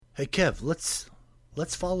Hey Kev,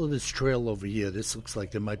 let's follow this trail over here. This looks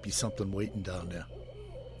like there might be something waiting down there.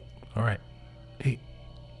 All right. Hey,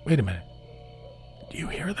 wait a minute. Do you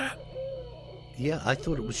hear that? Yeah, I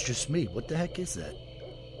thought it was just me. What the heck is that?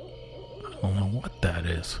 I don't know what that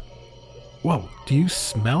is. Whoa, do you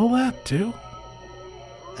smell that too?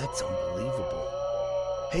 That's unbelievable.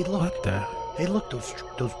 Hey, look. What the? Hey, look,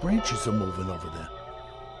 those branches are moving over there.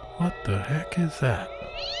 What the heck is that?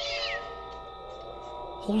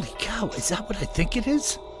 Holy cow, is that what I think it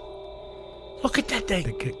is? Look at that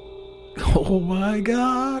thing. Oh my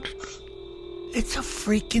God. It's a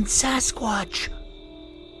freaking Sasquatch.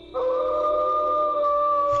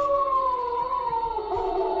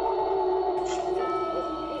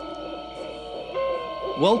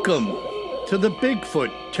 Welcome to the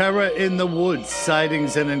Bigfoot Terror in the Woods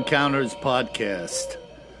Sightings and Encounters podcast.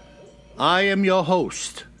 I am your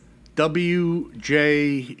host,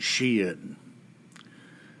 W.J. Sheehan.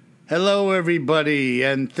 Hello, everybody,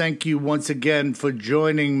 and thank you once again for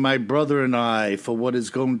joining my brother and I for what is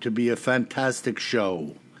going to be a fantastic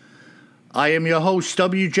show. I am your host,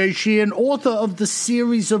 W.J. Sheehan, author of the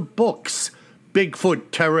series of books,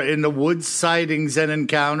 Bigfoot Terror in the Woods Sightings and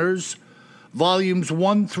Encounters, Volumes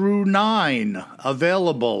 1 through 9,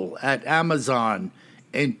 available at Amazon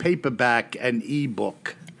in paperback and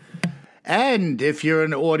ebook. And if you're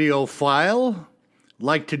an audiophile,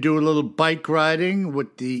 like to do a little bike riding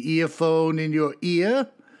with the earphone in your ear,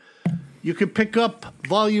 you can pick up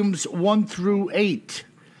Volumes 1 through 8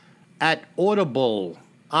 at Audible,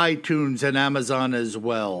 iTunes, and Amazon as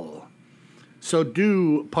well. So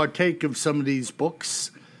do partake of some of these books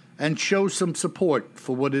and show some support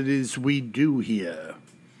for what it is we do here.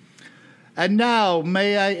 And now,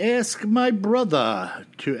 may I ask my brother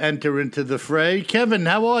to enter into the fray. Kevin,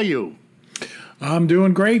 how are you? I'm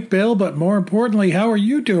doing great, Bill, but more importantly, how are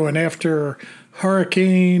you doing after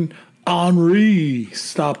Hurricane Henri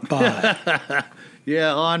stopped by?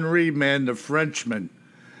 Yeah, Henri, man, the Frenchman.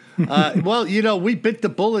 Well, you know, we bit the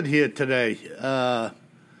bullet here today.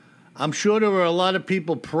 I'm sure there were a lot of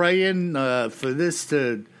people praying for this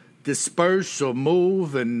to disperse or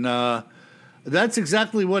move, and that's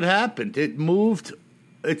exactly what happened. It moved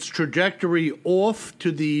its trajectory off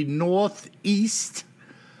to the northeast,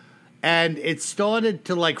 and it started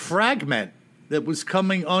to like fragment. That was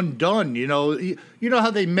coming undone. You know how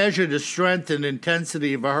they measure the strength and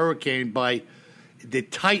intensity of a hurricane by the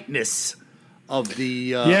tightness of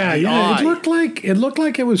the eye. It looked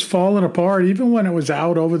like it was falling apart even when it was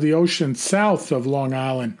out over the ocean south of Long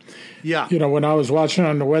Island. Yeah. You know, when I was watching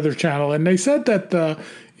on the Weather Channel, and they said that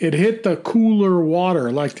it hit the cooler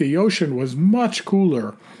water, like the ocean was much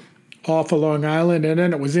cooler off of Long Island, and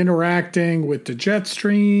then it was interacting with the jet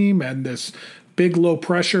stream and this big low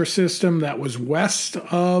pressure system that was west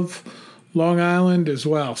of Long Island as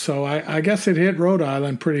well. So I guess it hit Rhode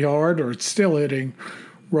Island pretty hard, or it's still hitting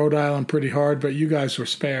Rhode Island pretty hard, but you guys were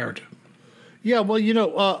spared. Yeah, well, you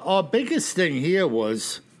know, our biggest thing here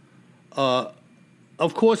was, of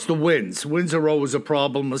course, the winds. Winds are always a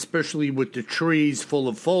problem, especially with the trees full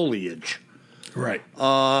of foliage. Right.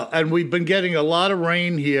 And we've been getting a lot of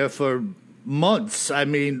rain here for months. I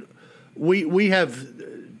mean, we have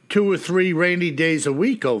 2 or 3 rainy days a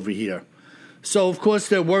week over here. So, of course,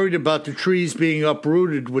 they're worried about the trees being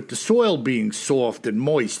uprooted with the soil being soft and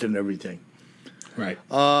moist and everything. Right.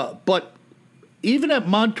 But even at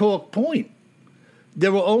Montauk Point,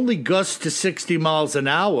 there were only gusts to 60 miles an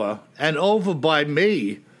hour, and over by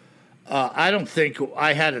me, I don't think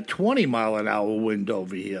I had a 20-mile-an-hour wind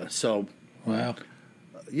over here. So, wow.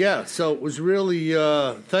 Yeah, so it was really,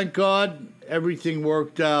 thank God, everything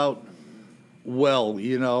worked out well,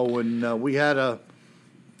 you know, and we had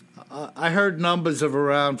I heard numbers of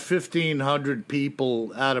around 1,500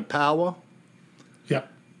 people out of power. Yep.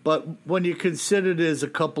 But when you consider there's a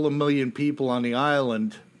couple of million people on the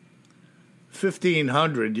island,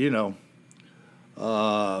 1,500, you know,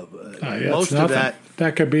 most of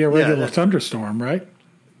that could be a regular thunderstorm, right?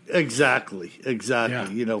 Exactly. Yeah.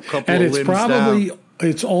 You know, couple and of limbs down.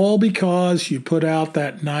 It's all because you put out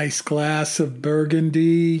that nice glass of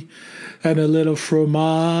Burgundy and a little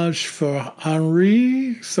fromage for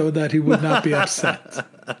Henri so that he would not be upset.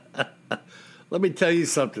 Let me tell you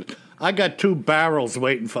something. I got 2 barrels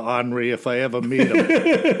waiting for Henri if I ever meet him.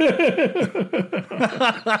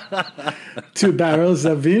 2 barrels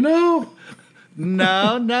of vino?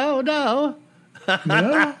 No. No?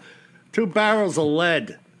 2 barrels of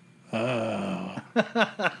lead. Oh.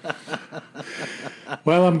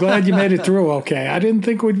 Well, I'm glad you made it through okay. I didn't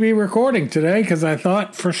think we'd be recording today because I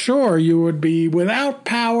thought for sure you would be without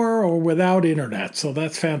power or without internet. So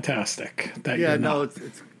that's fantastic.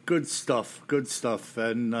 It's Good stuff. Good stuff.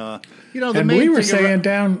 And you know, and we were saying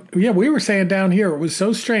down here, it was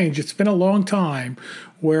so strange. It's been a long time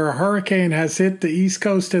where a hurricane has hit the east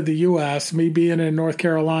coast of the U.S., me being in North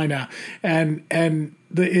Carolina, and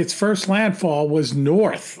its first landfall was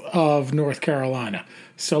north of North Carolina.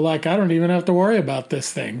 So, like, I don't even have to worry about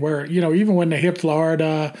this thing where, you know, even when they hit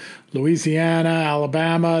Florida, Louisiana,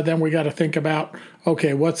 Alabama, then we got to think about,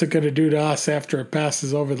 okay, what's it going to do to us after it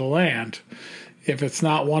passes over the land if it's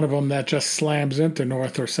not one of them that just slams into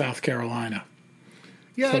North or South Carolina?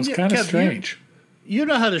 Yeah, so it's kind of strange. You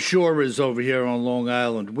know how the shore is over here on Long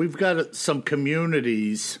Island. We've got some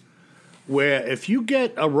communities where if you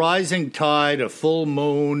get a rising tide, a full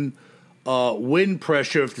moon, wind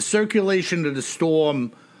pressure, if the circulation of the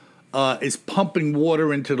storm is pumping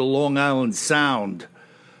water into the Long Island Sound,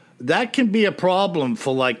 that can be a problem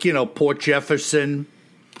for, like, you know, Port Jefferson.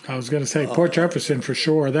 I was going to say Port Jefferson for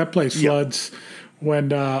sure. That place floods when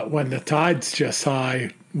the tide's just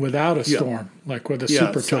high without a storm, like with a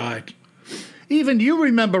super tide. Even you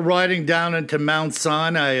remember riding down into Mount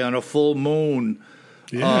Sinai on a full moon.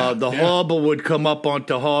 The harbor would come up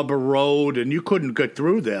onto Harbor Road, and you couldn't get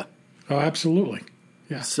through there. Oh, absolutely.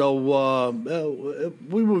 Yeah. So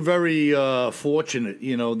we were very fortunate,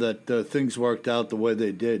 you know, that things worked out the way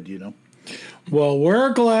they did, you know. Well,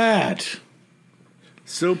 we're glad.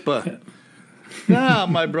 Super. Now,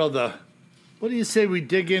 my brother, what do you say we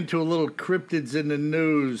dig into a little cryptids in the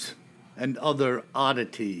news and other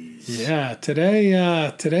oddities? Yeah,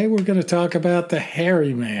 today we're going to talk about the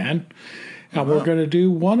hairy man. And we're going to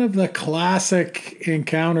do one of the classic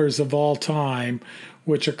encounters of all time,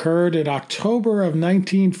 which occurred in October of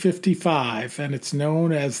 1955, and it's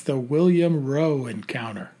known as the William Rowe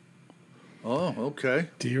encounter. Oh, okay.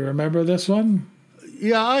 Do you remember this one?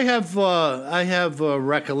 Yeah, I have a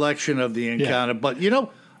recollection of the encounter, but, you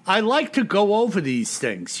know, I like to go over these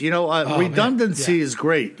things. You know, redundancy is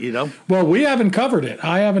great, you know. Well, we haven't covered it.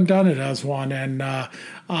 I haven't done it as one, and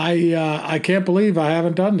I can't believe I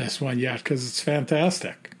haven't done this one yet because it's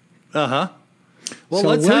fantastic. Uh-huh. Well, so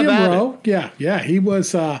let's William have at Rowe, it. Yeah, he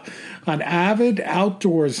was an avid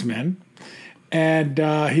outdoorsman,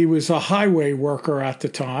 and he was a highway worker at the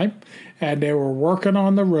time, and they were working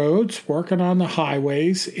on the roads, working on the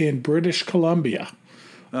highways in British Columbia.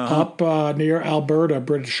 Up near Alberta,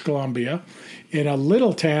 British Columbia, in a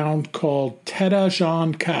little town called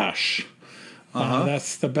Tête-à-Jean-Cache.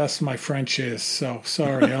 That's the best my French is, so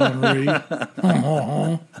sorry, Henri.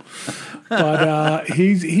 But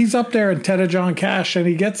he's up there in Tête-à-Jean-Cache, and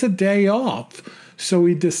he gets a day off, so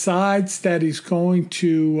he decides that he's going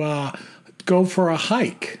to go for a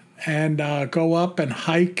hike and go up and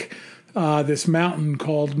hike this mountain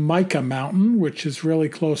called Mica Mountain, which is really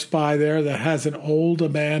close by there, that has an old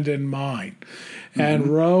abandoned mine. And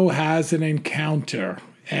Rowe has an encounter,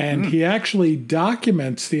 and he actually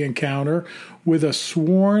documents the encounter with a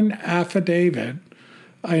sworn affidavit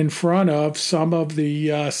in front of some of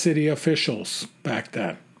the city officials back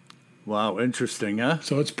then. Wow, interesting, huh?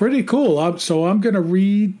 So it's pretty cool. So I'm going to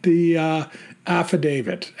read the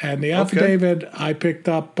affidavit. And the affidavit I picked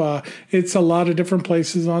up, it's a lot of different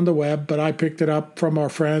places on the web, but I picked it up from our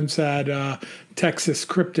friends at Texas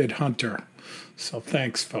Cryptid Hunter. So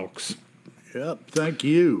thanks, folks. Yep, thank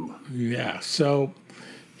you. Yeah, so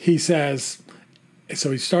he says,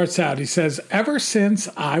 he starts out, he says, ever since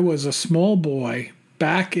I was a small boy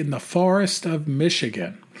back in the forest of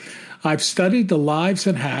Michigan, I've studied the lives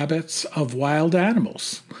and habits of wild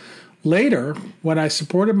animals. Later, when I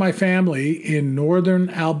supported my family in northern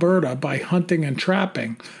Alberta by hunting and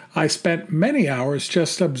trapping, I spent many hours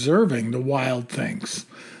just observing the wild things.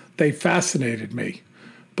 They fascinated me.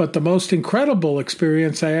 But the most incredible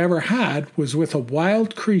experience I ever had was with a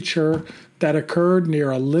wild creature that occurred near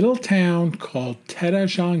a little town called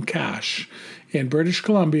Tête-à-Jean-Cache in British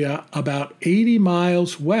Columbia, about 80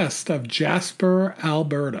 miles west of Jasper,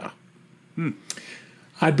 Alberta.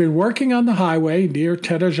 I'd been working on the highway near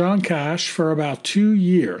Tête-à-Jean-Cache for about 2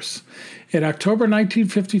 years. In October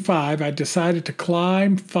 1955, I decided to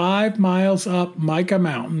climb 5 miles up Mica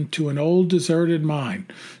Mountain to an old deserted mine,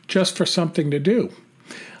 just for something to do.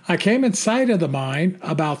 I came in sight of the mine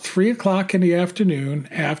about 3 o'clock in the afternoon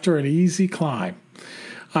after an easy climb.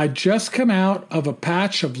 I'd just come out of a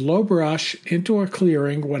patch of low brush into a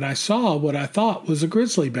clearing when I saw what I thought was a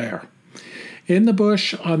grizzly bear in the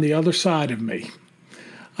bush on the other side of me.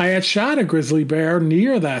 I had shot a grizzly bear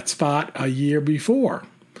near that spot a year before.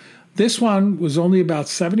 This one was only about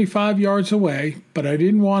 75 yards away, but I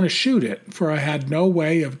didn't want to shoot it, for I had no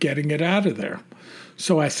way of getting it out of there.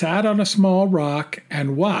 So I sat on a small rock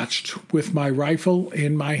and watched with my rifle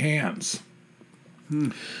in my hands.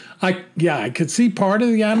 I could see part of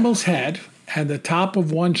the animal's head and the top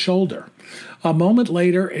of one shoulder. A moment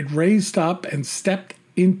later, it raised up and stepped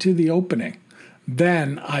into the opening.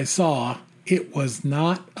 Then I saw it was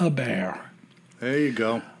not a bear. There you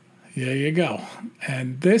go. There you go.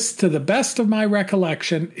 And this, to the best of my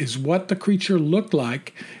recollection, is what the creature looked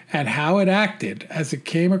like and how it acted as it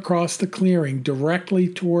came across the clearing directly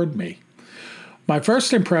toward me. My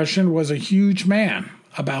first impression was a huge man,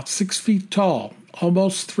 about 6 feet tall,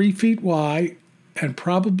 almost 3 feet wide, and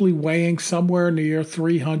probably weighing somewhere near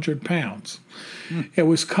 300 pounds. It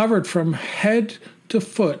was covered from head to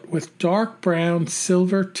foot with dark brown,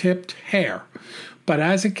 silver-tipped hair. But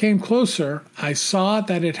as it came closer, I saw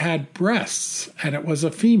that it had breasts, and it was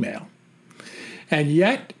a female. And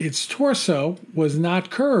yet its torso was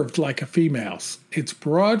not curved like a female's. Its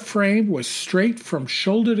broad frame was straight from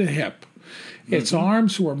shoulder to hip. Its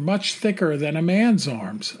arms were much thicker than a man's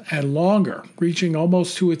arms, and longer, reaching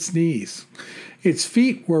almost to its knees. Its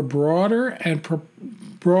feet were broader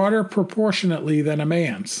proportionately than a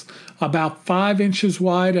man's, about 5 inches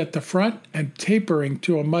wide at the front and tapering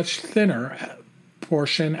to a much thinner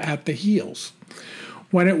portion at the heels.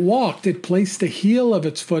 When it walked, it placed the heel of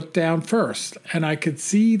its foot down first, and I could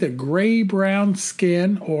see the gray-brown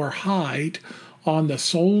skin or hide on the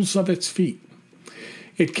soles of its feet.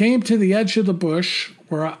 It came to the edge of the bush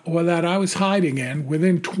that I was hiding in,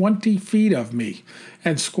 within 20 feet of me,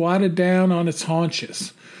 and squatted down on its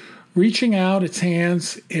haunches. Reaching out its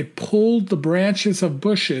hands, it pulled the branches of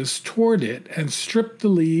bushes toward it and stripped the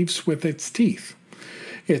leaves with its teeth,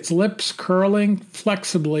 its lips curling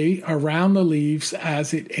flexibly around the leaves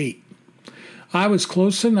as it ate. I was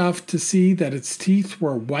close enough to see that its teeth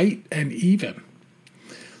were white and even.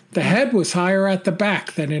 The head was higher at the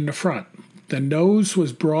back than in the front. The nose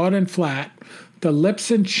was broad and flat. The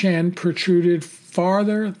lips and chin protruded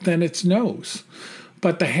farther than its nose,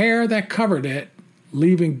 but the hair that covered it,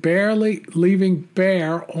 leaving bare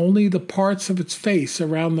only the parts of its face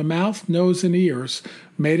around the mouth, nose, and ears,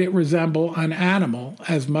 made it resemble an animal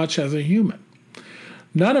as much as a human.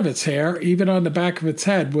 None of its hair, even on the back of its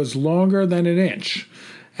head, was longer than an inch,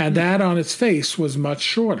 and that on its face was much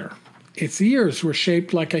shorter. Its ears were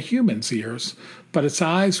shaped like a human's ears, but its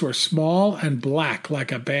eyes were small and black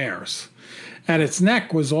like a bear's, and its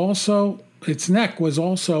neck was also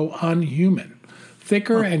unhuman,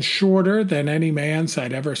 thicker and shorter than any man's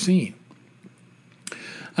I'd ever seen.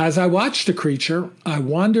 As I watched the creature, I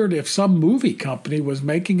wondered if some movie company was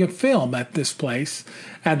making a film at this place,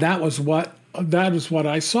 and that is what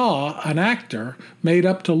I saw, an actor made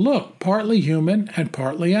up to look partly human and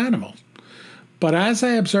partly animal. But as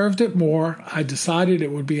I observed it more, I decided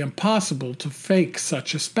it would be impossible to fake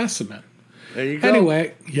such a specimen. There you go.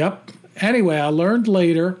 Anyway, I learned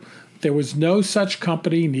later there was no such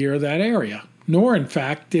company near that area, nor, in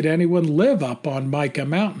fact, did anyone live up on Mica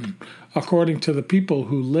Mountain, according to the people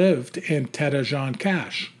who lived in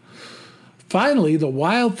Tête-à-Jean-Cache. Finally, the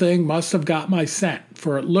wild thing must have got my scent,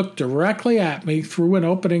 for it looked directly at me through an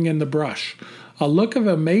opening in the brush. A look of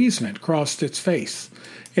amazement crossed its face.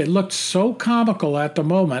 It looked so comical at the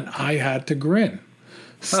moment I had to grin.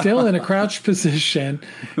 Still in a crouched position,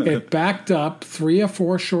 it backed up 3 or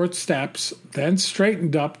 4 short steps, then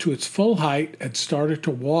straightened up to its full height and started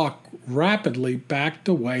to walk rapidly back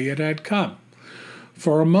the way it had come.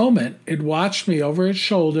 For a moment, it watched me over its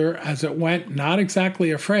shoulder as it went, not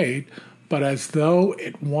exactly afraid, but as though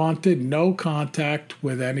it wanted no contact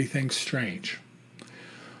with anything strange.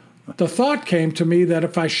 The thought came to me that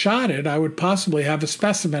if I shot it, I would possibly have a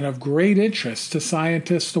specimen of great interest to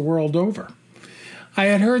scientists the world over. I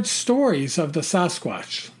had heard stories of the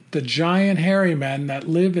Sasquatch, the giant hairy men that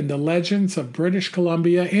live in the legends of British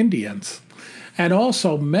Columbia Indians, and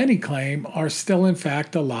also many claim are still in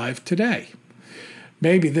fact alive today.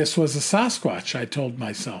 Maybe this was a Sasquatch, I told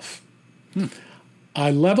myself. I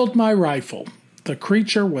leveled my rifle. The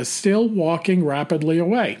creature was still walking rapidly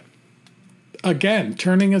away. Again,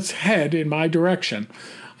 turning its head in my direction,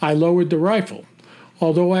 I lowered the rifle.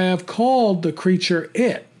 Although I have called the creature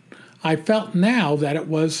it, I felt now that it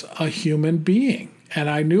was a human being, and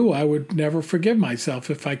I knew I would never forgive myself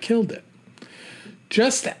if I killed it.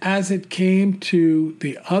 Just as it came to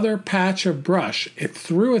the other patch of brush, it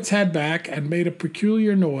threw its head back and made a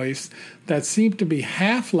peculiar noise that seemed to be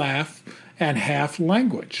half laugh and half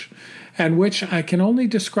language, and which I can only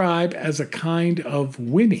describe as a kind of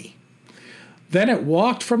whinny. Then it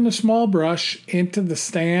walked from the small brush into the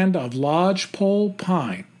stand of lodgepole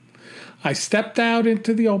pine. I stepped out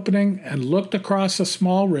into the opening and looked across a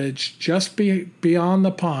small ridge just beyond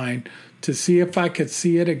the pine to see if I could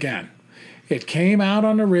see it again. It came out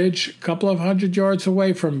on a ridge a couple of 100 yards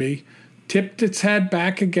away from me, tipped its head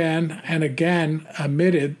back again and again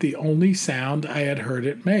emitted the only sound I had heard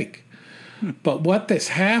it make. But what this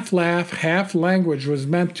half laugh, half language was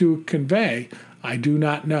meant to convey, I do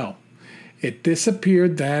not know. It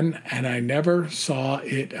disappeared then, and I never saw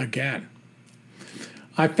it again.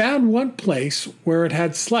 I found one place where it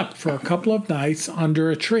had slept for a couple of nights under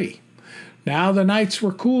a tree. Now the nights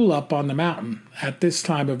were cool up on the mountain, at this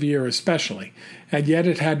time of year especially, and yet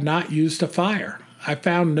it had not used a fire. I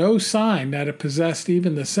found no sign that it possessed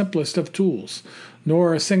even the simplest of tools,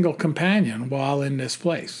 nor a single companion while in this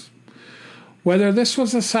place. Whether this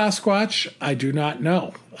was a Sasquatch, I do not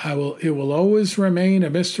know. It will always remain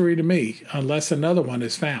a mystery to me unless another one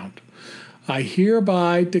is found. I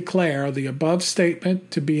hereby declare the above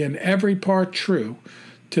statement to be in every part true,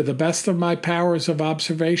 to the best of my powers of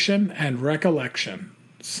observation and recollection.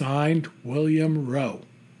 Signed, William Rowe.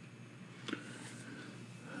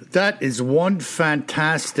 That is one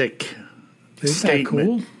fantastic Isn't statement. that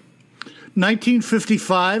cool?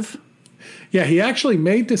 1955. Yeah, he actually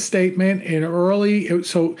made the statement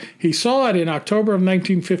so he saw it in October of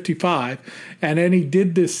 1955, and then he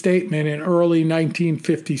did this statement in early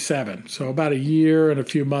 1957, so about a year and a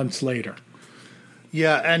few months later.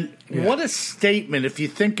 Yeah, and what a statement if you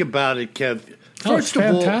think about it, Kev. First of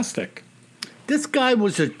fantastic. All, this guy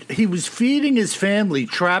was feeding his family,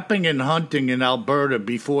 trapping and hunting in Alberta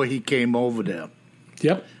before he came over there.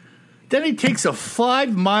 Yep. Then he takes a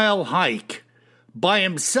 5-mile hike by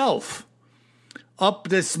himself up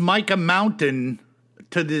this Mica Mountain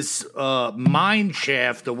to this mine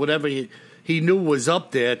shaft or whatever he knew was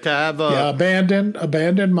up there to have a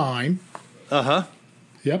abandoned mine.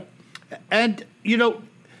 Yep. And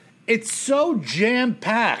it's so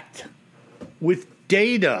jam-packed with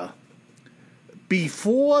data.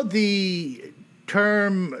 Before the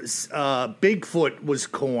term Bigfoot was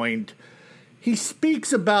coined, he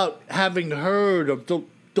speaks about having heard of the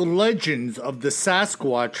legends of the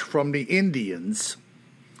Sasquatch from the Indians.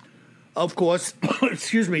 Of course,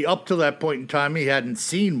 up to that point in time, he hadn't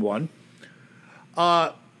seen one.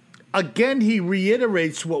 Again, he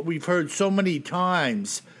reiterates what we've heard so many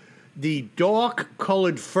times, the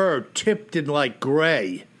dark-colored fur tipped in like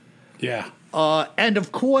gray. Yeah. And,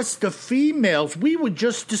 of course, the females, we were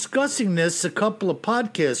just discussing this a couple of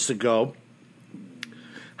podcasts ago,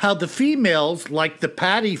 how the females, like the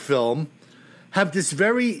Patty film, have this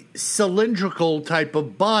very cylindrical type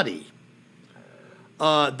of body.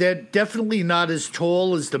 They're definitely not as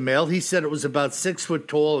tall as the male. He said it was about 6 foot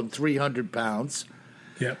tall and 300 pounds.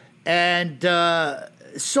 Yep. And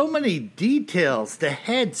so many details. The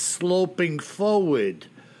head sloping forward,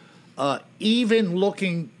 even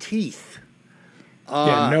looking teeth.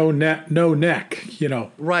 No neck.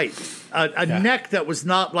 Right. A neck that was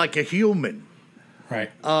not like a human. Right.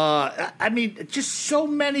 I mean, just so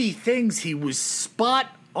many things. He was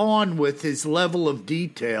spot on with his level of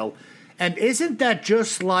detail. And isn't that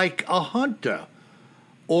just like a hunter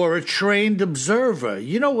or a trained observer?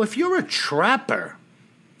 If you're a trapper,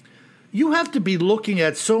 you have to be looking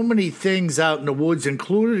at so many things out in the woods,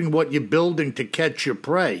 including what you're building to catch your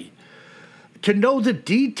prey, to know the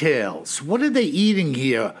details. What are they eating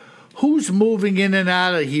here? Who's moving in and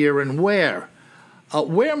out of here and where?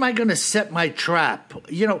 Where am I going to set my trap?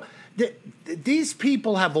 These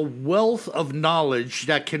people have a wealth of knowledge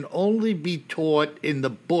that can only be taught in the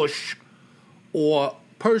bush or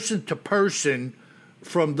person to person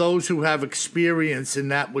from those who have experience in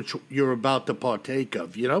that which you're about to partake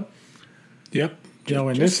of, Yep.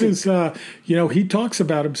 And this is, he talks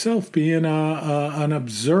about himself being an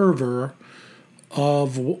observer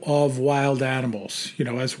of wild animals,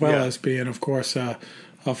 as well as being, of course, a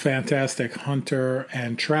fantastic hunter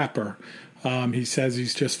and trapper. He says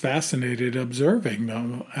he's just fascinated observing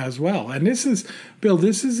them as well. And this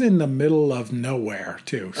is in the middle of nowhere,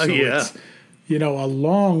 too. So it's, a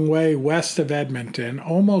long way west of Edmonton,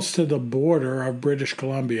 almost to the border of British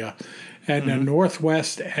Columbia, and the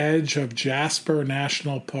northwest edge of Jasper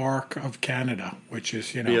National Park of Canada, which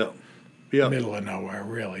is, middle of nowhere,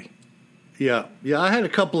 really. Yeah. I had a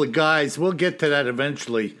couple of guys, we'll get to that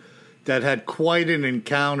eventually, that had quite an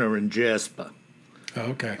encounter in Jasper.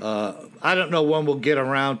 Okay. I don't know when we'll get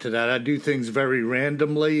around to that. I do things very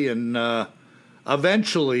randomly, and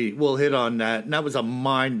eventually we'll hit on that. And that was a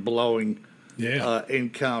mind-blowing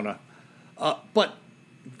encounter. But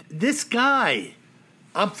this guy,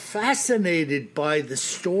 I'm fascinated by the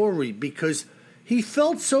story because he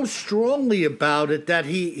felt so strongly about it that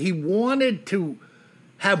he wanted to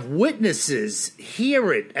have witnesses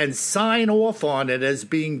hear it and sign off on it as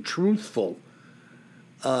being truthful,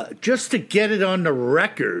 just to get it on the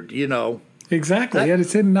record, Exactly, and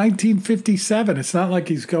it's in 1957. It's not like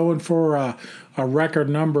he's going for a record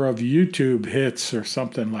number of YouTube hits or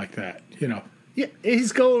something like that, you know. Yeah,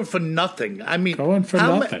 he's going for nothing. I mean, Going for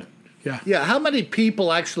nothing. Yeah, how many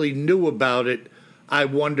people actually knew about it, I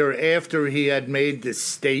wonder, after he had made this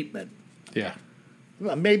statement? Yeah.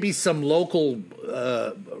 Maybe some local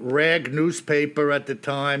rag newspaper at the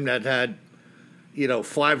time that had,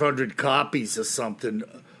 500 copies or something.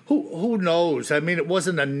 Who knows? I mean, it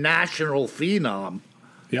wasn't a national phenom.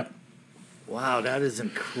 Yep. Wow, that is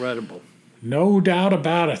incredible. No doubt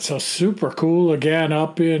about it. So super cool. Again,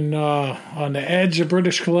 up in on the edge of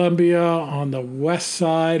British Columbia, on the west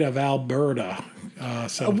side of Alberta.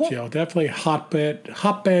 Definitely hotbed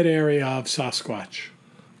area of Sasquatch.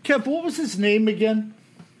 Kev, what was his name again?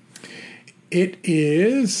 It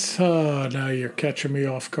is, now you're catching me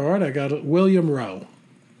off guard. I got it, William Rowe.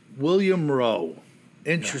 William Rowe.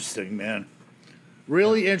 Interesting, man.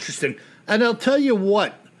 Really interesting. And I'll tell you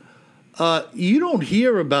what, you don't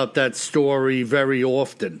hear about that story very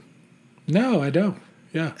often. No, I don't.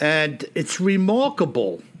 Yeah. And it's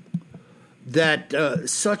remarkable that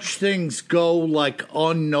such things go like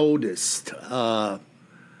unnoticed.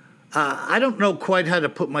 I don't know quite how to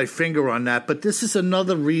put my finger on that, but this is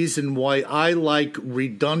another reason why I like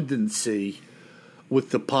redundancy with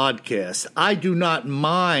the podcast. I do not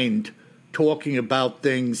mind talking about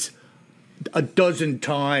things a dozen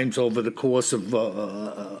times over the course of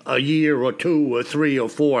a year or two or three or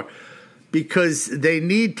four, because they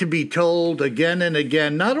need to be told again and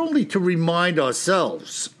again, not only to remind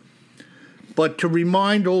ourselves, but to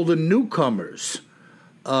remind all the newcomers,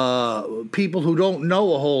 people who don't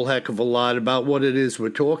know a whole heck of a lot about what it is we're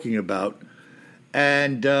talking about,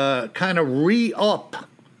 and kind of re-up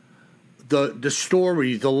the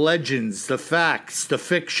story, the legends, the facts, the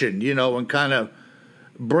fiction, and kind of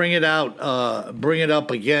bring it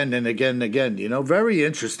up again and again and again, very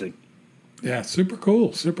interesting. Yeah, super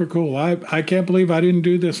cool, super cool. I can't believe I didn't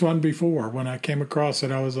do this one before. When I came across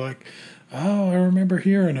it, I was like, oh, I remember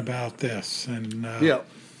hearing about this. And yeah.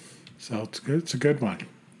 So it's good. It's a good one.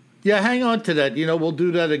 Yeah, hang on to that. We'll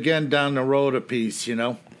do that again down the road a piece,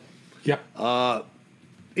 Yep.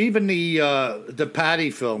 Even the Patty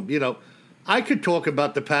film, I could talk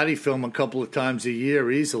about the Patty film a couple of times a year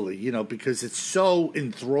easily, because it's so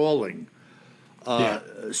enthralling.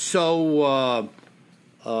 So,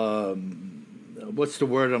 what's the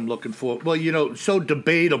word I'm looking for? Well, so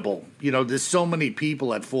debatable. There's so many people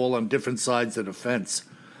that fall on different sides of the fence.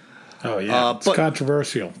 Oh, yeah. It's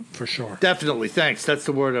controversial, for sure. Definitely. Thanks. That's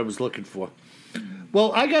the word I was looking for.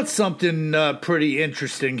 Well, I got something pretty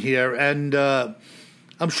interesting here, and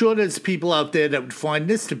I'm sure there's people out there that would find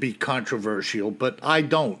this to be controversial, but I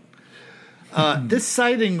don't. This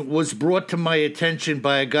sighting was brought to my attention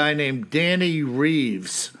by a guy named Danny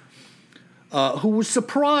Reeves, who was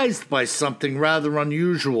surprised by something rather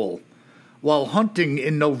unusual while hunting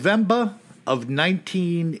in November of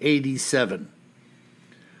 1987.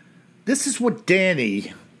 This is what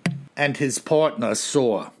Danny and his partner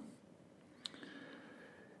saw.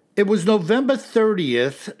 It was November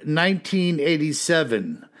 30th,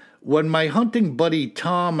 1987, when my hunting buddy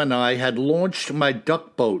Tom and I had launched my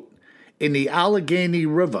duck boat in the Allegheny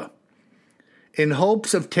River in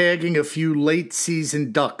hopes of tagging a few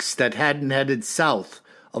late-season ducks that hadn't headed south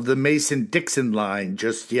of the Mason-Dixon line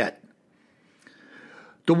just yet.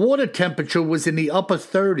 The water temperature was in the upper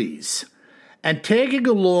 30s, and tagging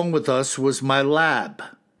along with us was my lab.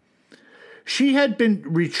 She had been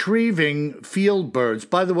retrieving field birds.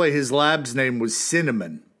 By the way, his lab's name was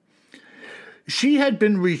Cinnamon. She had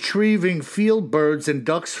been retrieving field birds and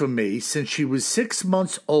ducks for me since she was 6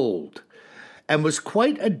 months old and was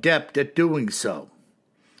quite adept at doing so.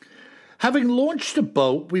 Having launched the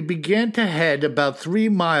boat, we began to head about 3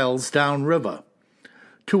 miles downriver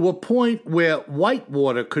to a point where white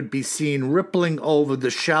water could be seen rippling over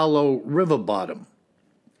the shallow river bottom.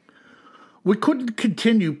 We couldn't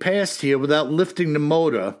continue past here without lifting the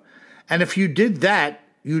motor, and if you did that,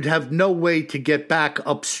 you'd have no way to get back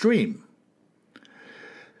upstream.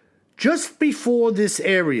 Just before this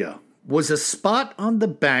area was a spot on the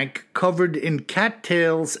bank covered in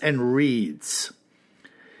cattails and reeds.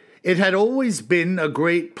 It had always been a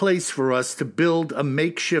great place for us to build a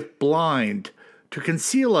makeshift blind to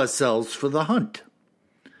conceal ourselves for the hunt.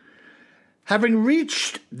 Having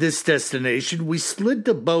reached this destination, we slid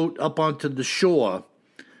the boat up onto the shore,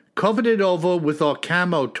 covered it over with our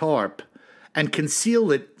camo tarp, and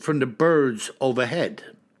concealed it from the birds overhead.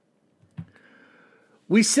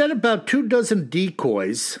 We set about 24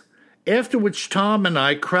 decoys, after which Tom and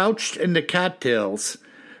I crouched in the cattails,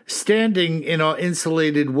 standing in our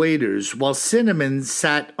insulated waders, while Cinnamon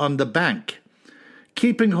sat on the bank.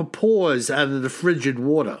 keeping her paws out of the frigid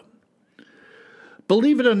water.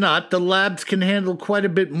 Believe it or not, the labs can handle quite a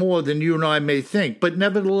bit more than you and I may think, but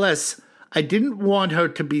nevertheless, I didn't want her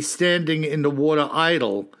to be standing in the water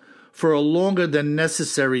idle for a longer than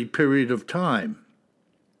necessary period of time.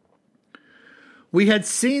 We had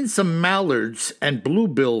seen some mallards and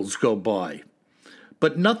bluebills go by,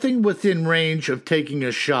 but nothing within range of taking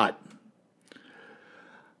a shot.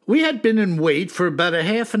 We had been in wait for about a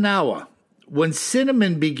half an hour when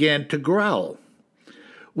Cinnamon began to growl,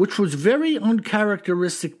 which was very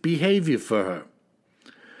uncharacteristic behavior for her.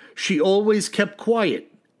 She always kept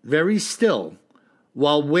quiet, very still,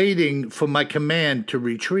 while waiting for my command to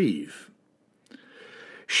retrieve.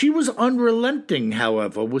 She was unrelenting,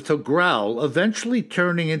 however, with her growl eventually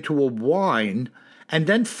turning into a whine and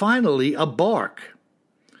then finally a bark.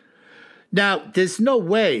 Now, there's no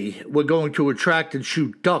way we're going to attract and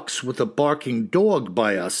shoot ducks with a barking dog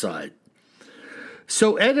by our side.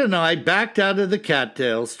 So Ed and I backed out of the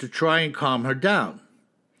cattails to try and calm her down.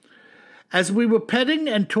 As we were petting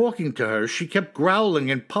and talking to her, she kept growling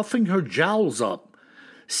and puffing her jowls up,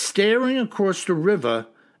 staring across the river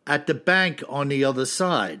at the bank on the other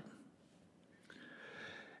side.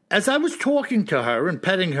 As I was talking to her and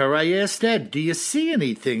petting her, I asked Ed, "Do you see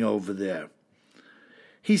anything over there?"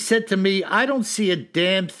 He said to me, "I don't see a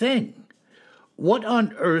damn thing. What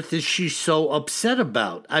on earth is she so upset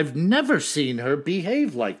about? I've never seen her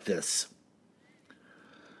behave like this."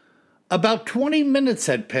 About 20 minutes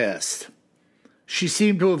had passed. She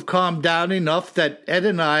seemed to have calmed down enough that Ed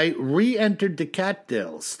and I re-entered the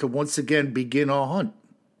cattails to once again begin our hunt.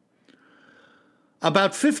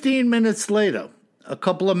 About 15 minutes later, a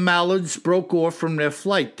couple of mallards broke off from their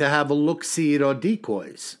flight to have a look-see at our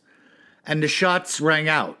decoys, and the shots rang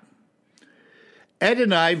out. Ed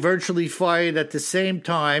and I virtually fired at the same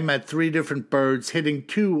time at 3 different birds, hitting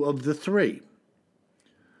 2 of the 3.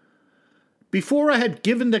 Before I had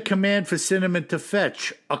given the command for Cinnamon to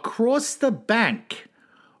fetch, across the bank,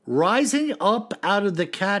 rising up out of the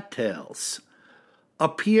cattails,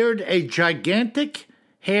 appeared a gigantic,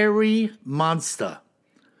 hairy monster,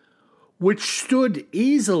 which stood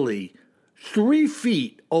easily 3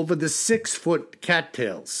 feet over the 6-foot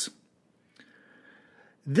cattails.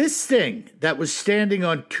 This thing that was standing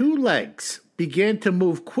on 2 legs began to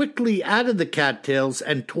move quickly out of the cattails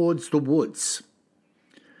and towards the woods.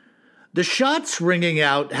 The shots ringing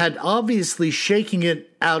out had obviously shaken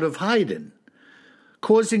it out of hiding,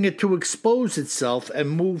 causing it to expose itself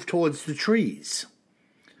and move towards the trees.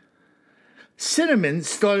 Cinnamon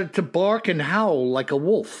started to bark and howl like a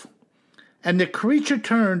wolf, and the creature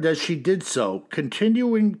turned as she did so,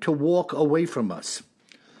 continuing to walk away from us.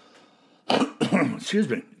 Excuse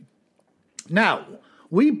me. Now,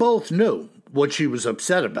 we both knew what she was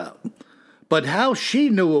upset about, but how she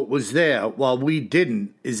knew it was there while we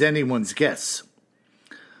didn't is anyone's guess.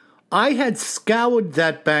 I had scoured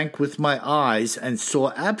that bank with my eyes and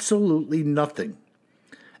saw absolutely nothing,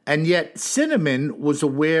 and yet Cinnamon was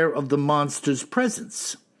aware of the monster's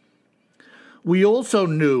presence. We also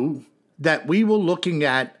knew that we were looking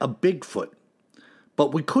at a Bigfoot,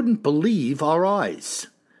 but we couldn't believe our eyes.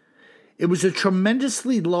 It was a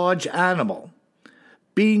tremendously large animal,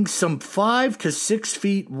 being some 5 to 6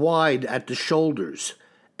 feet wide at the shoulders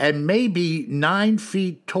and maybe 9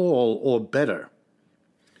 feet tall or better.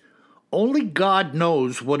 Only God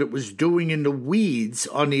knows what it was doing in the weeds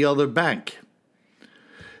on the other bank.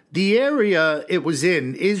 The area it was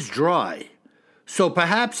in is dry, so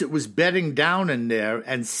perhaps it was bedding down in there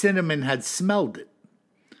and Cinnamon had smelled it.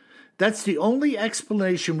 That's the only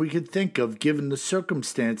explanation we could think of given the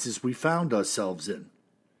circumstances we found ourselves in.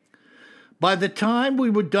 By the time we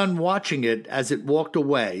were done watching it as it walked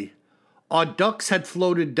away, our ducks had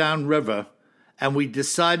floated downriver, and we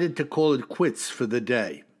decided to call it quits for the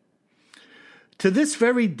day. To this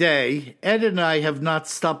very day, Ed and I have not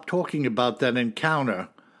stopped talking about that encounter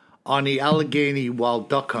on the Allegheny while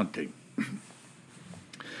duck hunting.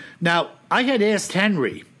 Now, I had asked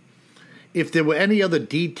Henry if there were any other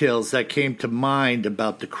details that came to mind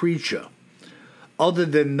about the creature, other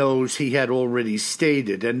than those he had already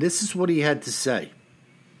stated, and this is what he had to say.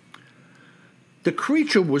 The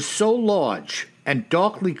creature was so large and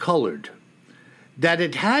darkly colored that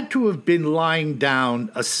it had to have been lying down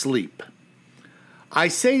asleep. I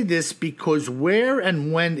say this because where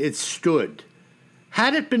and when it stood,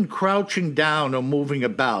 had it been crouching down or moving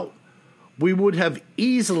about, we would have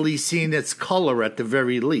easily seen its color at the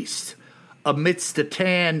very least, amidst the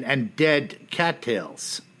tan and dead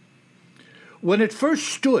cattails. When it first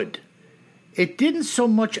stood, it didn't so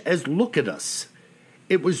much as look at us.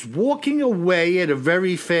 It was walking away at a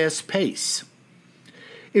very fast pace.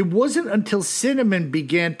 It wasn't until Cinnamon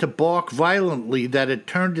began to bark violently that it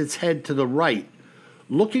turned its head to the right,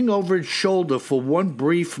 looking over its shoulder for one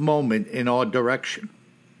brief moment in our direction.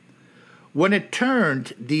 When it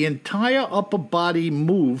turned, the entire upper body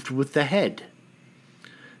moved with the head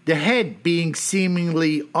being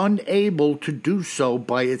seemingly unable to do so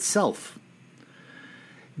by itself.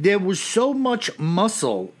 There was so much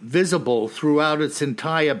muscle visible throughout its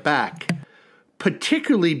entire back,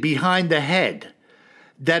 particularly behind the head,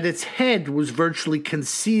 that its head was virtually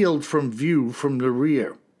concealed from view from the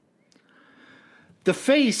rear. The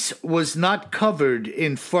face was not covered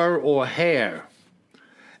in fur or hair,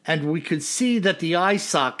 and we could see that the eye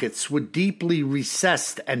sockets were deeply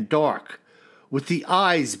recessed and dark, with the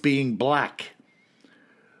eyes being black.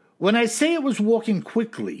 When I say it was walking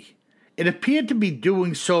quickly, it appeared to be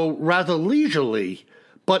doing so rather leisurely,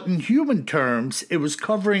 but in human terms, it was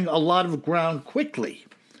covering a lot of ground quickly,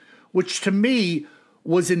 which to me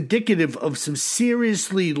was indicative of some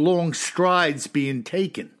seriously long strides being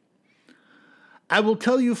taken. I will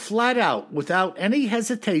tell you flat out, without any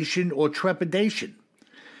hesitation or trepidation,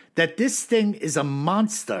 that this thing is a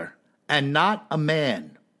monster and not a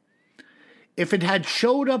man. If it had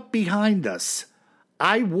showed up behind us,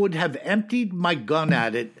 I would have emptied my gun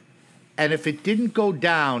at it, and if it didn't go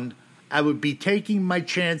down, I would be taking my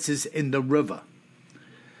chances in the river.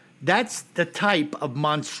 That's the type of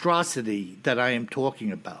monstrosity that I am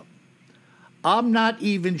talking about. I'm not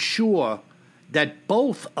even sure that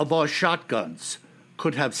both of our shotguns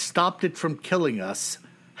could have stopped it from killing us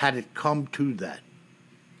had it come to that.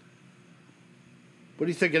 What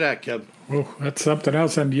do you think of that, Kev? Oh, that's something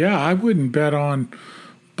else. And yeah, I wouldn't bet on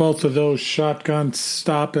both of those shotguns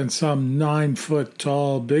stopping some 9-foot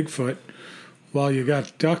tall Bigfoot while you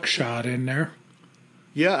got duck shot in there.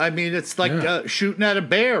 Yeah, I mean, it's like shooting at a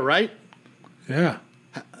bear, right? Yeah.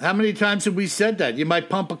 How many times have we said that? You might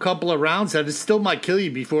pump a couple of rounds at it, still might kill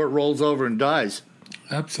you before it rolls over and dies.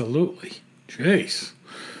 Absolutely. Jeez.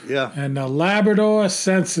 Yeah. And the Labrador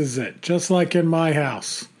senses it, just like in my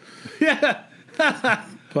house. Yeah.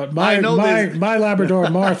 But my Labrador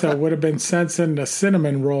Martha would have been sensing the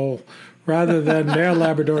cinnamon roll rather than their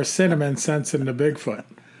Labrador Cinnamon sensing the Bigfoot.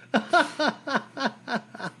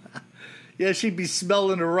 Yeah, she'd be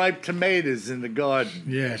smelling the ripe tomatoes in the garden.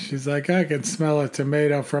 Yeah, she's like, I can smell a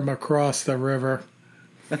tomato from across the river.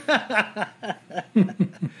 Yeah,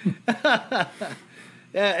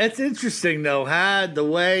 it's interesting, though,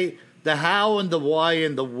 the how and the why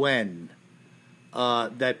and the when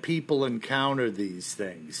that people encounter these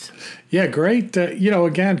things. Yeah, great.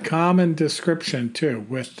 Again, common description, too,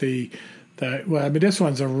 with well, I mean, this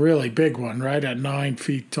one's a really big one, right, at 9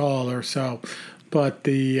 feet tall or so. But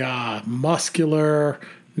the muscular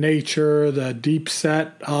nature, the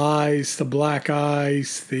deep-set eyes, the black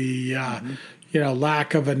eyes, the,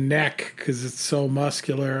 lack of a neck because it's so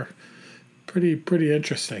muscular. Pretty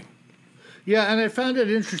interesting. Yeah, and I found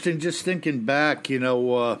it interesting just thinking back,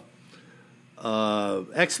 Expedition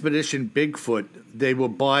Bigfoot, they were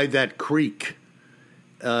by that creek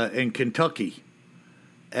in Kentucky,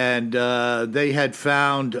 and they had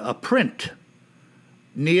found a print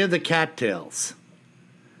near the cattails.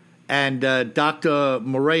 And Dr.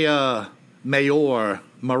 Mariah Mayor,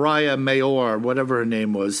 whatever her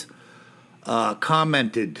name was,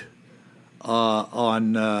 commented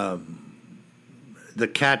on the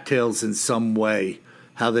cattails in some way,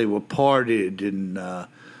 how they were parted and a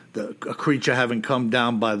creature having come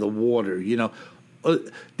down by the water.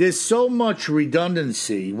 There's so much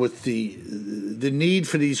redundancy with the need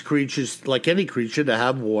for these creatures, like any creature, to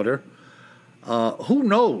have water. Who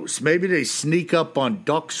knows? Maybe they sneak up on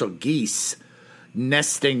ducks or geese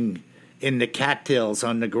nesting in the cattails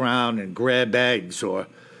on the ground and grab eggs, or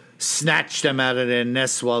snatch them out of their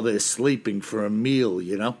nests while they're sleeping for a meal.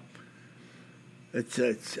 It's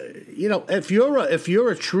if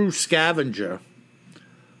you're a true scavenger,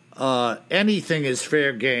 anything is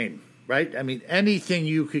fair game, right? I mean, anything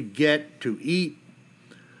you could get to eat,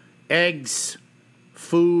 eggs,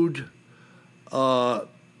 food.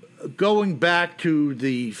 Going back to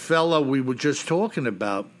the fella we were just talking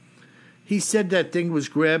about, he said that thing was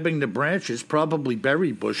grabbing the branches, probably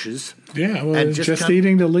berry bushes. Yeah, well, and just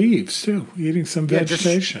eating the leaves too, eating some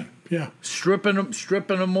vegetation. Stripping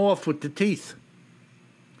them off with the teeth.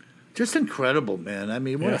 Just incredible, man. I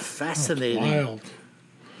mean, what a fascinating, wild.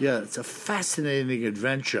 Yeah, it's a fascinating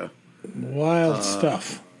adventure. Wild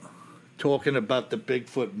stuff. Talking about the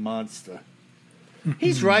Bigfoot monster.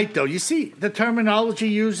 He's right, though. You see, the terminology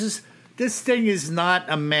he uses, this thing is not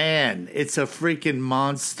a man. It's a freaking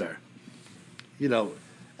monster.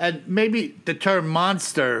 And maybe the term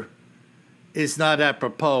monster is not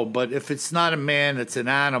apropos, but if it's not a man, it's an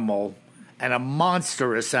animal, and a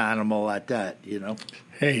monstrous animal at that,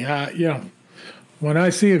 Hey, when I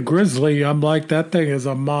see a grizzly, I'm like, that thing is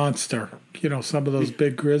a monster. Some of those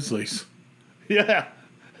big grizzlies. Yeah,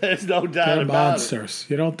 there's no doubt They're about monsters.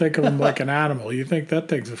 You don't think of them like an animal. You think that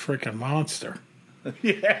thing's a freaking monster. it.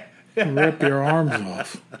 Yeah. Rip your arms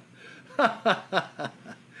off.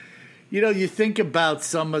 You think about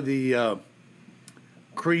some of the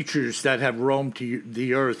creatures that have roamed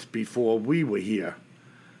the earth before we were here.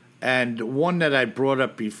 And one that I brought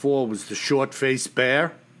up before was the short-faced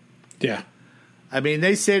bear. Yeah. I mean,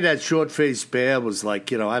 they say that short-faced bear was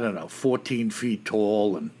 14 feet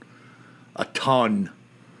tall and a ton,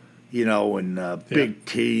 and big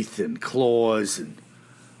teeth and claws. And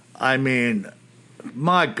I mean,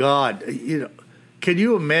 my God, can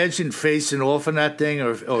you imagine facing off on that thing?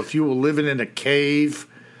 Or if you were living in a cave,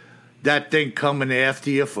 that thing coming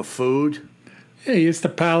after you for food? Yeah, he used to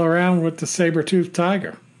pal around with the saber-toothed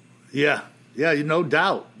tiger. Yeah, no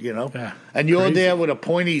doubt, Yeah, and you're crazy. there with a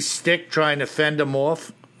pointy stick trying to fend them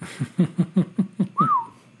off.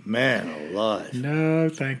 Man alive. No,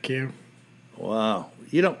 thank you. Wow.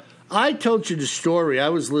 I told you the story. I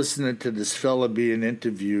was listening to this fella being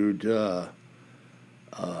interviewed.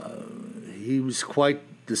 He was quite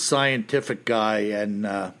the scientific guy,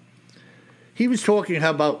 and he was talking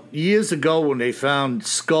how about years ago when they found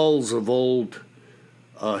skulls of old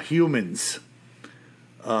humans,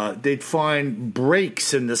 they'd find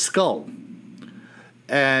breaks in the skull.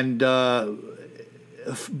 And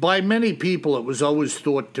by many people, it was always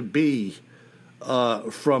thought to be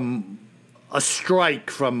from a strike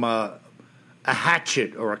from a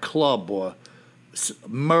hatchet or a club or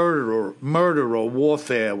murder or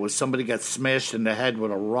warfare where somebody got smashed in the head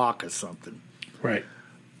with a rock or something. Right.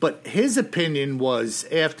 But his opinion was,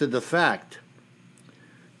 after the fact,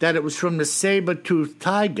 that it was from the saber-toothed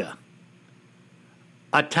tiger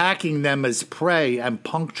attacking them as prey and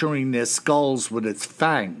puncturing their skulls with its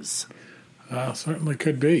fangs. Certainly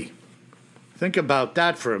could be. Think about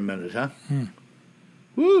that for a minute, huh?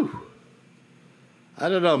 Woo! I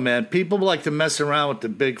don't know, man. People like to mess around with the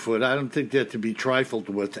Bigfoot. I don't think they're to be trifled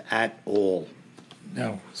with at all.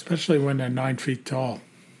 No, especially when they're 9 feet tall.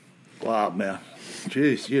 Wow, man.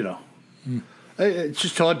 Jeez, it's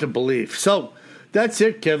just hard to believe. So that's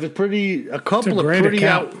it, Kev. A couple of great pretty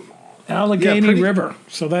account. Allegheny pretty- River.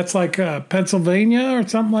 So that's like Pennsylvania or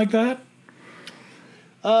something like that?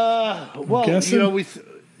 Well, guessing? we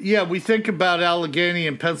think about Allegheny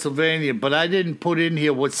in Pennsylvania, but I didn't put in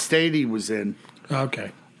here what state he was in.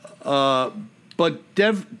 Okay. But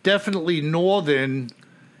definitely northern,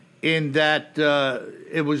 in that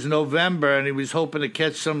it was November and he was hoping to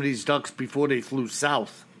catch some of these ducks before they flew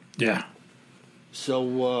south. Yeah.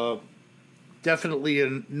 So definitely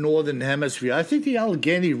in northern hemisphere. I think the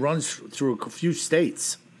Allegheny runs through a few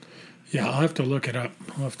states. Yeah, I'll have to look it up.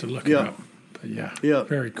 It up. But Yeah.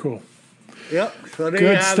 Very cool. Yep. So there you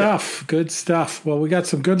Good have stuff. Good stuff. Well, we got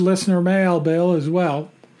some good listener mail, Bill, as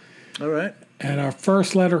well. it. All right. And our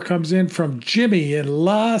first letter comes in from Jimmy in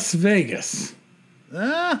Las Vegas.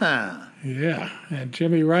 Ah. Yeah. And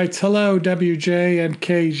Jimmy writes, hello, WJ and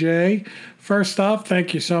KJ. First off,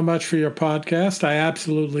 thank you so much for your podcast. I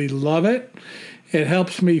absolutely love it. It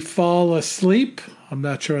helps me fall asleep. I'm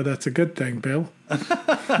not sure that's a good thing, Bill.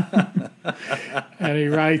 And he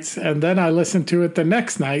writes, and then I listen to it the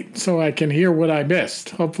next night so I can hear what I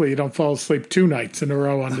missed. Hopefully you don't fall asleep 2 nights in a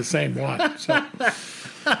row on the same one. So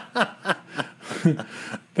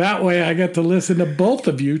that way I get to listen to both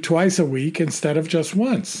of you twice a week instead of just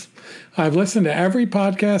once. I've listened to every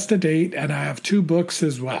podcast to date, and I have 2 books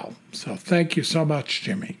as well. So thank you so much,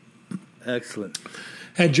 Jimmy. Excellent.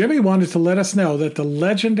 And Jimmy wanted to let us know that the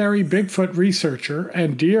legendary Bigfoot researcher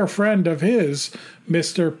and dear friend of his,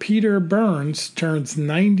 Mr. Peter Burns, turns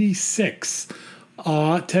 96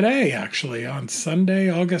 today, actually, on Sunday,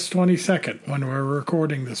 August 22nd, when we're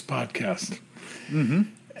recording this podcast. Mm-hmm.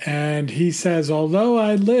 And he says, although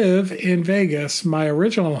I live in Vegas, my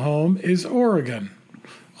original home is Oregon,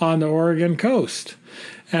 on the Oregon coast.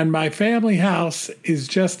 And my family house is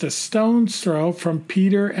just a stone's throw from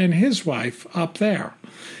Peter and his wife up there.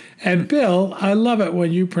 And Bill, I love it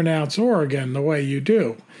when you pronounce Oregon the way you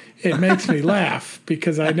do. It makes me laugh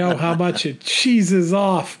because I know how much it cheeses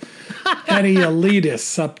off any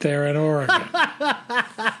elitists up there in Oregon.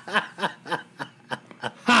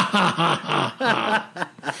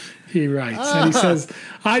 He writes, and he says,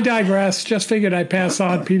 I digress. Just figured I'd pass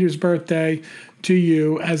on Peter's birthday to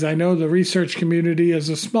you, as I know the research community is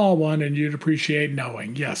a small one and you'd appreciate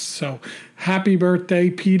knowing. Yes, so happy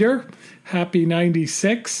birthday, Peter. Happy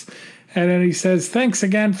 96. And then he says, thanks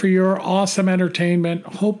again for your awesome entertainment.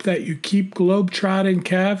 Hope that you keep globetrotting,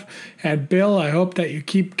 Kev. And Bill, I hope that you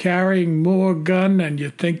keep carrying more gun than you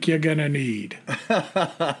think you're going to need.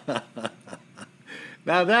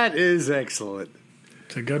 Now that is excellent.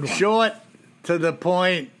 It's a good one. Short, to the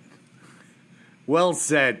point, well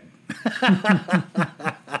said.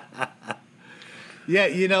 Yeah,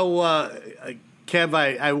 Kev,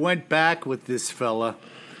 I went back with this fella,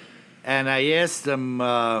 and I asked him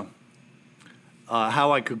how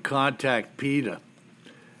I could contact Peter.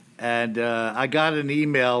 And I got an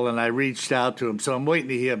email, and I reached out to him, so I'm waiting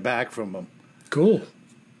to hear back from him. Cool.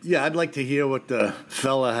 Yeah, I'd like to hear what the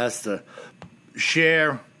fella has to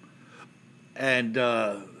share. And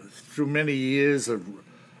through many years of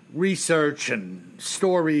research and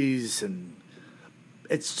stories, and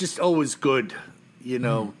it's just always good,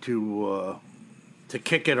 to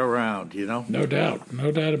kick it around, No doubt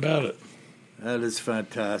about it. That is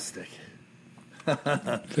fantastic.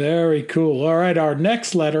 Very cool. All right, our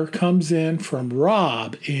next letter comes in from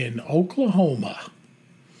Rob in Oklahoma.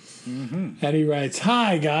 And he writes,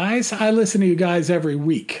 hi, guys. I listen to you guys every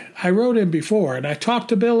week. I wrote in before, and I talked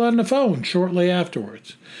to Bill on the phone shortly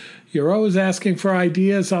afterwards. You're always asking for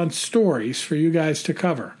ideas on stories for you guys to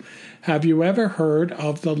cover. Have you ever heard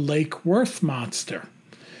of the Lake Worth monster?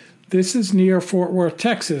 This is near Fort Worth,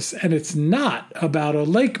 Texas, and it's not about a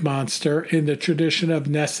lake monster in the tradition of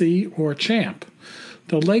Nessie or Champ.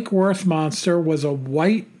 The Lake Worth monster was a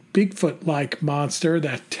white, Bigfoot-like monster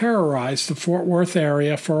that terrorized the Fort Worth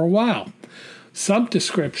area for a while. Some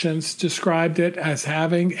descriptions described it as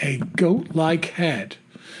having a goat-like head.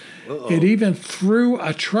 Uh-oh. It even threw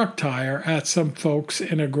a truck tire at some folks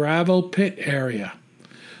in a gravel pit area.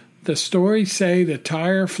 The stories say the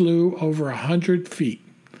tire flew over 100 feet.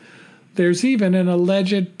 There's even an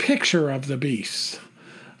alleged picture of the beast.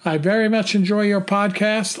 I very much enjoy your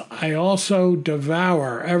podcast. I also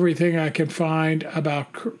devour everything I can find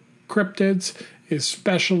about cryptids,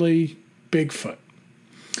 especially Bigfoot.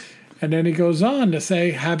 And then he goes on to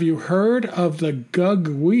say, have you heard of the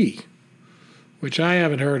Gugwee? Which I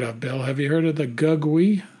haven't heard of, Bill. Have you heard of the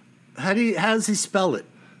Gugwee? How does he spell it?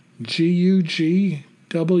 Gugwe.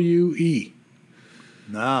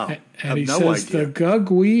 No, and he no says idea. the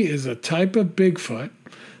Gugwee is a type of Bigfoot.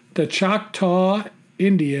 The Choctaw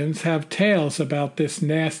Indians have tales about this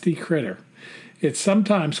nasty critter. It's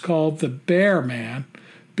sometimes called the Bear Man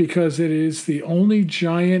because it is the only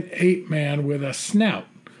giant ape man with a snout.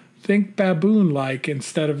 Think baboon-like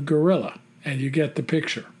instead of gorilla, and you get the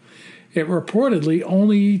picture. It reportedly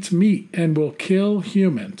only eats meat and will kill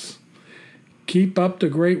humans. Keep up the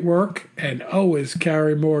great work and always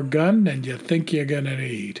carry more gun than you think you're going to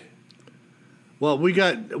need. Well, we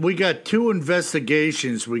got two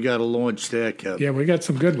investigations we got to launch there, Kevin. Yeah, we got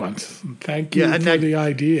some good ones. Thank you for the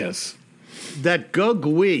ideas. That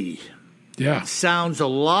Gugwee sounds a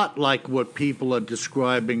lot like what people are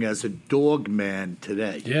describing as a dog man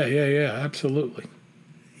today. Yeah, absolutely.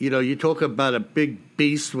 You talk about a big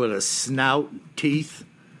beast with a snout, teeth.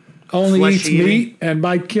 Only eats meat and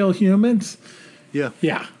might kill humans?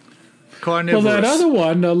 Yeah. Carnivorous. Well, that other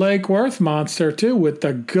one, the Lake Worth monster, too, with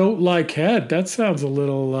the goat-like head, that sounds a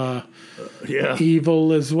little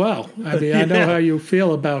evil as well. I mean, I know how you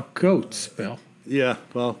feel about goats, Bill. Yeah,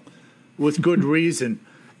 well, with good reason.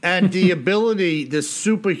 And the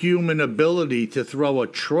superhuman ability to throw a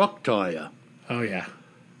truck tire. Oh, yeah.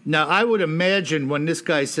 Now, I would imagine when this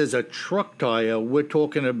guy says a truck tire, we're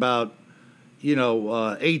talking about,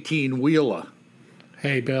 18-wheeler.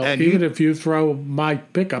 Hey, Bill, and even if you throw my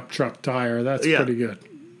pickup truck tire, that's pretty good.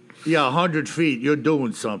 Yeah, 100 feet, you're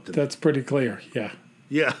doing something. That's pretty clear, yeah.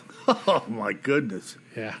 Yeah. Oh, my goodness.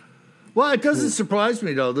 Yeah. Well, it doesn't surprise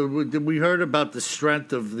me, though. We heard about the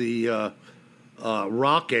strength of the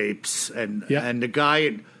rock apes and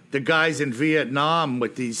the guys in Vietnam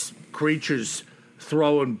with these creatures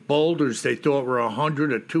throwing boulders they thought were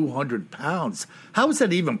 100 or 200 pounds. How is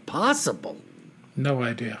that even possible? No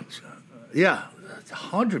idea. Yeah, it's a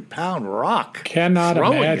 100-pound rock. Cannot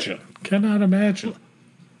imagine.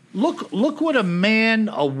 Look what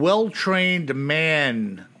a well-trained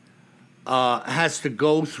man has to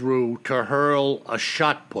go through to hurl a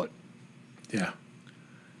shot put. Yeah.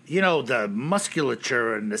 The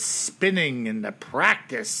musculature and the spinning and the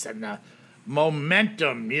practice and the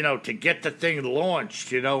momentum, to get the thing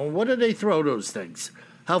launched, What do they throw those things?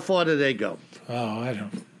 How far do they go? Oh,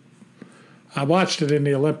 I watched it in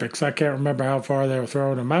the Olympics. I can't remember how far they were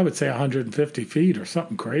throwing them. I would say 150 feet or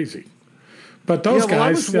something crazy. But those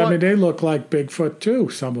guys, they look like Bigfoot too,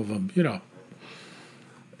 some of them, Yeah,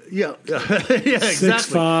 exactly.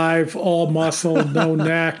 6'5", all muscle, no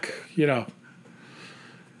neck,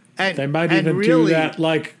 They might even do that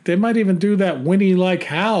they might even do that Winnie like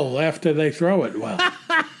howl after they throw it well.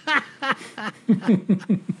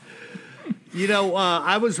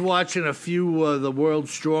 I was watching a few of the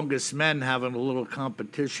world's strongest men having a little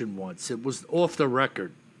competition once. It was off the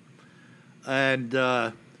record. And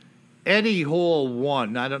Eddie Hall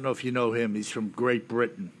won. I don't know if you know him. He's from Great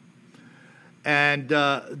Britain. And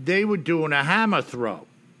they were doing a hammer throw.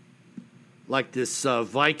 Like this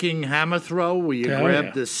Viking hammer throw where you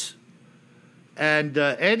grab this. And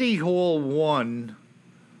Eddie Hall won.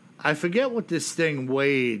 I forget what this thing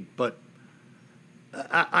weighed, but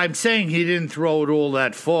I'm saying he didn't throw it all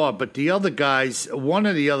that far. But one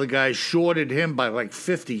of the other guys shorted him by like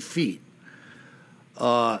 50 feet.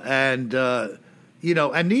 And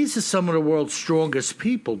these are some of the world's strongest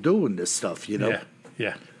people doing this stuff,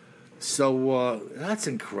 Yeah. So that's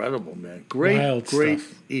incredible, man. Great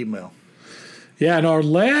stuff. Email. Yeah, and our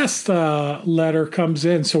last letter comes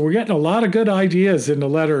in. So we're getting a lot of good ideas in the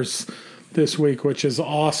letters this week, which is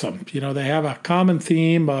awesome. They have a common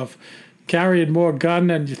theme of carrying more gun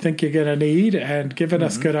than you think you're going to need and giving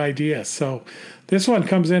us good ideas. So this one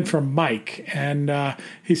comes in from Mike, and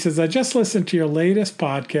he says, I just listened to your latest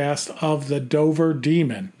podcast of the Dover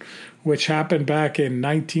Demon, which happened back in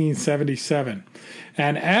 1977.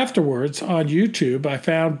 And afterwards, on YouTube, I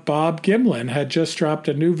found Bob Gimlin had just dropped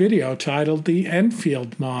a new video titled The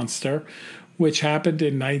Enfield Monster, which happened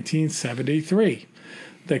in 1973.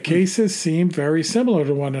 The cases seem very similar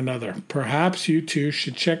to one another. Perhaps you two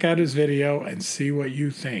should check out his video and see what you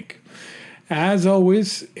think. As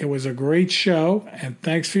always, it was a great show, and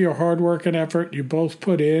thanks for your hard work and effort you both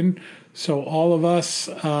put in so all of us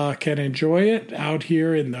can enjoy it out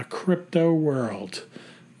here in the crypto world.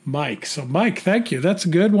 Mike. So, Mike, thank you. That's a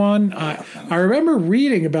good one. I remember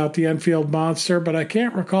reading about the Enfield Monster, but I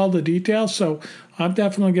can't recall the details, so I'm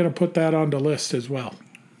definitely going to put that on the list as well.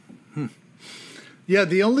 Yeah,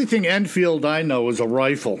 the only thing Enfield I know is a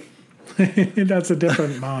rifle. That's a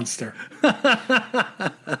different monster.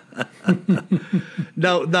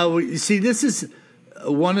 No, you see, this is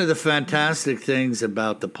one of the fantastic things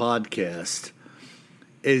about the podcast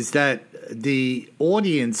is that the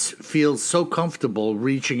audience feels so comfortable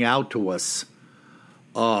reaching out to us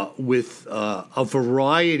with a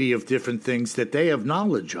variety of different things that they have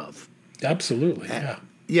knowledge of. Absolutely, yeah.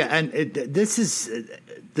 Yeah, and this is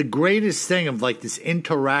the greatest thing of like this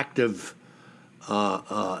interactive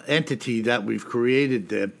entity that we've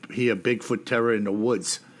created here, Bigfoot Terror in the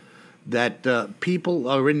Woods, that people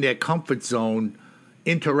are in their comfort zone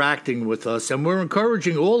interacting with us, and we're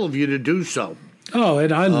encouraging all of you to do so. Oh,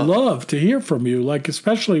 and I love to hear from you, like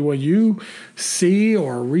especially when you see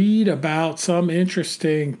or read about some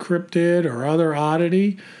interesting cryptid or other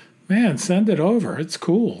oddity. Man, send it over. It's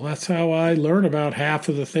cool. That's how I learn about half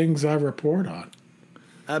of the things I report on.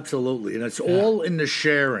 Absolutely. And it's all in the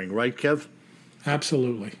sharing, right, Kev?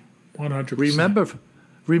 Absolutely. 100%.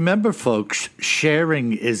 Remember, folks,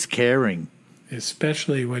 sharing is caring.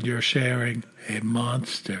 Especially when you're sharing a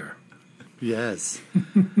monster. Yes.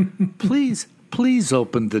 Please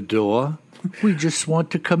open the door. We just want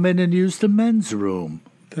to come in and use the men's room.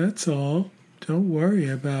 That's all. Don't worry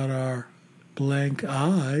about our blank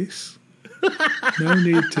eyes. No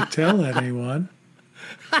need to tell anyone.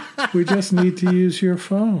 We just need to use your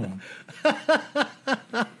phone.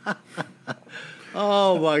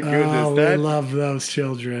 Oh, my goodness. Oh, we love those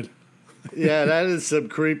children. Yeah, that is some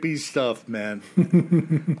creepy stuff, man.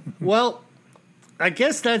 Well, I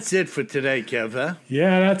guess that's it for today, Kev, huh?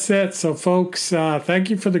 Yeah, that's it. So, folks,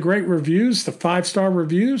 thank you for the great reviews, the 5-star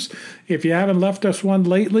reviews. If you haven't left us one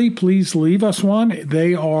lately, please leave us one.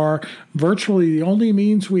 They are virtually the only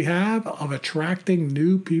means we have of attracting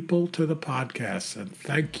new people to the podcast. And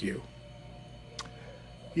thank you.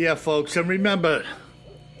 Yeah, folks. And remember,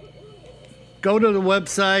 go to the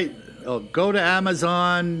website, or go to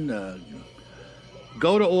Amazon,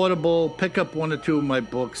 go to Audible, pick up one or two of my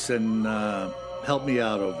books, and help me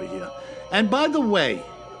out over here. And by the way,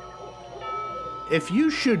 if you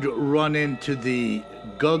should run into the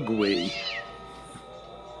Gugwee,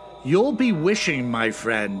 you'll be wishing, my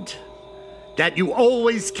friend, that you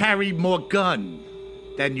always carry more gun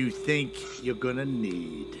than you think you're gonna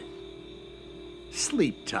need.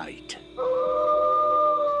 Sleep tight.